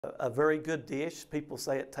A very good dish. People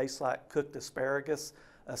say it tastes like cooked asparagus.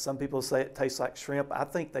 Some people say it tastes like shrimp. I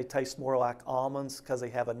think they taste more like almonds because they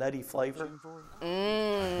have a nutty flavor.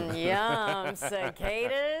 Yum.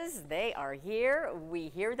 Cicadas, they are here. We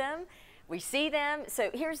hear them. We see them. So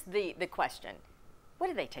here's the question. What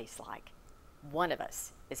do they taste like? One of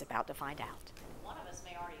us is about to find out. One of us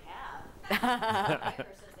may already have.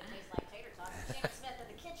 Says they taste like tater tots. Shannon Smith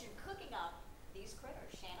in the kitchen cooking up these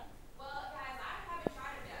critters. Shannon? Well, guys, I haven't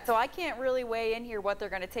tried them yet, so I can't really weigh in here what they're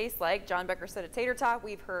going to taste like. John Becker said a tater tot.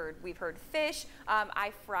 We've heard fish.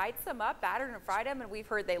 I fried some up, battered and fried them, and we've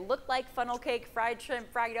heard they look like funnel cake, fried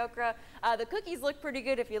shrimp, fried okra. The cookies look pretty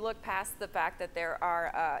good if you look past the fact that there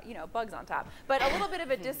are, you know, bugs on top. But a little bit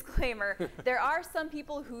of a disclaimer: there are some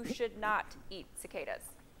people who should not eat cicadas.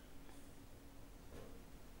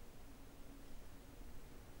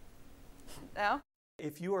 No?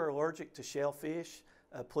 If you are allergic to shellfish,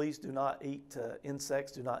 please do not eat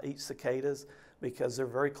insects, do not eat cicadas, because they're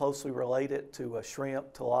very closely related to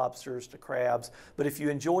shrimp, to lobsters, to crabs. But if you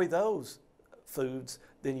enjoy those foods,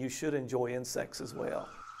 then you should enjoy insects as well.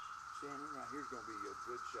 Shannon, right here's going to be a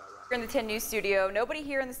good shot right We're in the 10 News studio. Nobody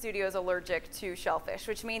here in the studio is allergic to shellfish,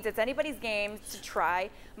 which means it's anybody's game to try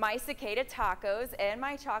my cicada tacos and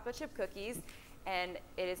my chocolate chip cookies. And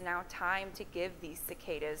it is now time to give these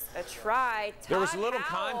cicadas a try. Todd there was a little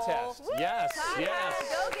Howell. contest. Woo! Yes, Todd yes. Howell,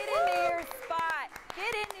 go get into your spot.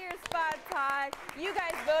 Get into your spot, Todd. You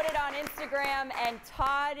guys voted on Instagram, and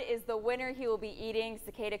Todd is the winner. He will be eating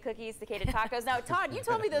cicada cookies, cicada tacos. Now, Todd, you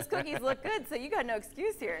told me those cookies look good, so you got no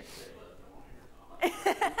excuse here.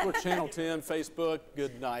 We're Channel 10, Facebook,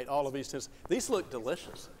 Good Night, all of these things. These look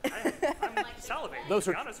delicious. I'm salivating.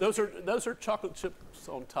 Those are chocolate chips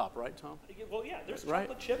on top, right, Tom? Well, yeah, there's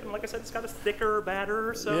chocolate chip, and like I said, it's got a thicker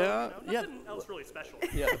batter, so nothing else really special.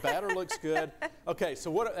 Yeah, the batter looks good. Okay,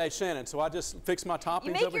 so what? Hey, Shannon, so I just fix my toppings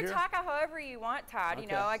over here? You make your taco however you want, Todd. Okay.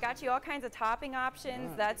 You know, I got you all kinds of topping options.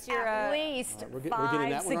 Right. That's your at least we're getting 5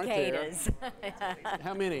 that one cicadas. Right there.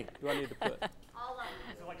 How many do I need to put? All of them.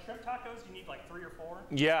 So like shrimp tacos, you need like 3 or 4?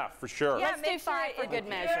 Yeah, for sure. Yeah, let's do 5 for good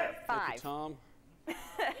measure. 5. Tom. Oh,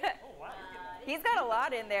 wow. He's got a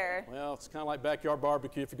lot in there. Well, it's kind of like backyard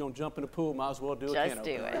barbecue. If you're going to jump in a pool, might as well do a can Just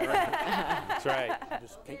do opener, it. Right? That's right.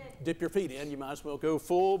 Just can't dip your feet in. You might as well go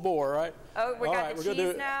full bore, right? Oh, we all got right, the we're cheese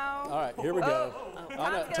gonna do now. All right, here we go.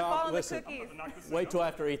 Tom's going to fall in the listen, cookies. wait till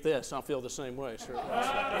after I eat this. I'll feel the same way. Sure.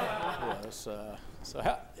 Yes, so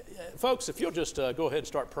folks, if you'll just go ahead and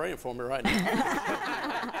start praying for me right now.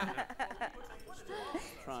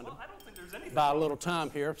 Trying to buy a little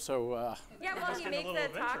time here, so. Yeah, well, he makes a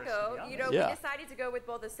taco. You know, we decided to go with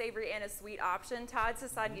both a savory and a sweet option. Todd's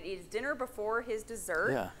decided to eat his dinner before his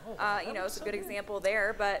dessert. Yeah. You know, it's a good example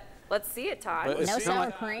there, but let's see it, Todd. No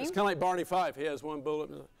sour cream? It's kind of like Barney Fife. He has one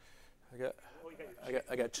bullet.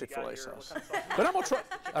 I got Chick-fil-A sauce. But I'm going to try.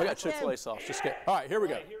 I got Chick-fil-A sauce. Just get. All right, here we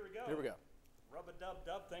go. Here we go.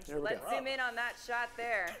 Rub-a-dub-dub. Thanks for Let's zoom in on that shot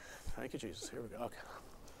there. Thank you, Jesus. Here we go. Okay.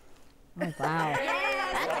 Oh, wow.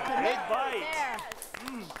 Big bite.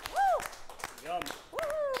 Yum.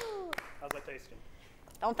 Woo. How's that tasting?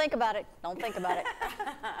 Don't think about it. Don't think about it.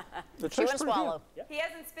 Chew and swallow. Yeah. He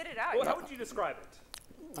hasn't spit it out Well, yet. how would you describe it?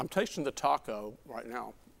 I'm tasting the taco right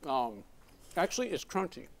now. Actually, it's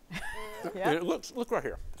crunchy. Yeah. Look right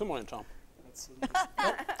here. Come on in, Tom.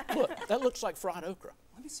 Look, that looks like fried okra.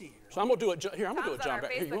 Let me see here. So I'm gonna do it. Here, I'm gonna do it, John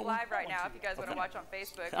Becker. Tom's on our Facebook Live right now. If you guys want to watch on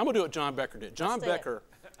Facebook. I'm gonna do what John Becker did. John Becker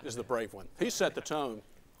is the brave one. He set the tone.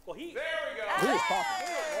 Well, there we go. He was popping.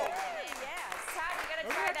 Yes, Todd, we gotta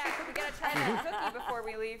try that. We gotta try that cookie before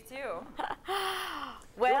we leave too.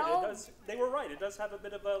 Well, they were right. It does have a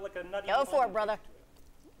bit of like a nutty. Go for it, brother.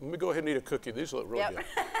 Let me go ahead and eat a cookie. These look really good.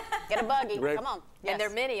 Get a buggy. Come on. Yes. And there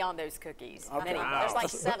are many on those cookies. Okay. Many. Wow. There's like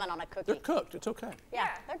 7 on a cookie. They're cooked. It's okay.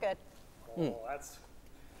 Yeah, they're good. Oh, that's.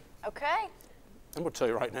 Okay. I'm gonna tell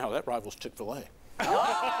you right now, that rivals Chick-fil-A. Oh,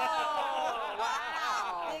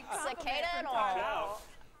 wow. Cicada and all.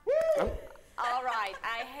 All right.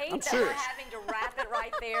 I hate that we're having to wrap it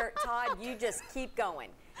right there. Todd, you just keep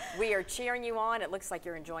going. We are cheering you on. It looks like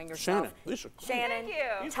you're enjoying yourself. Shannon, these are great. Thank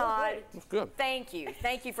you. Todd, good. Thank you.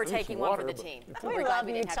 Thank you for taking one for the team. We love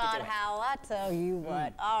you, Todd Howell. I tell you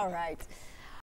what. All right.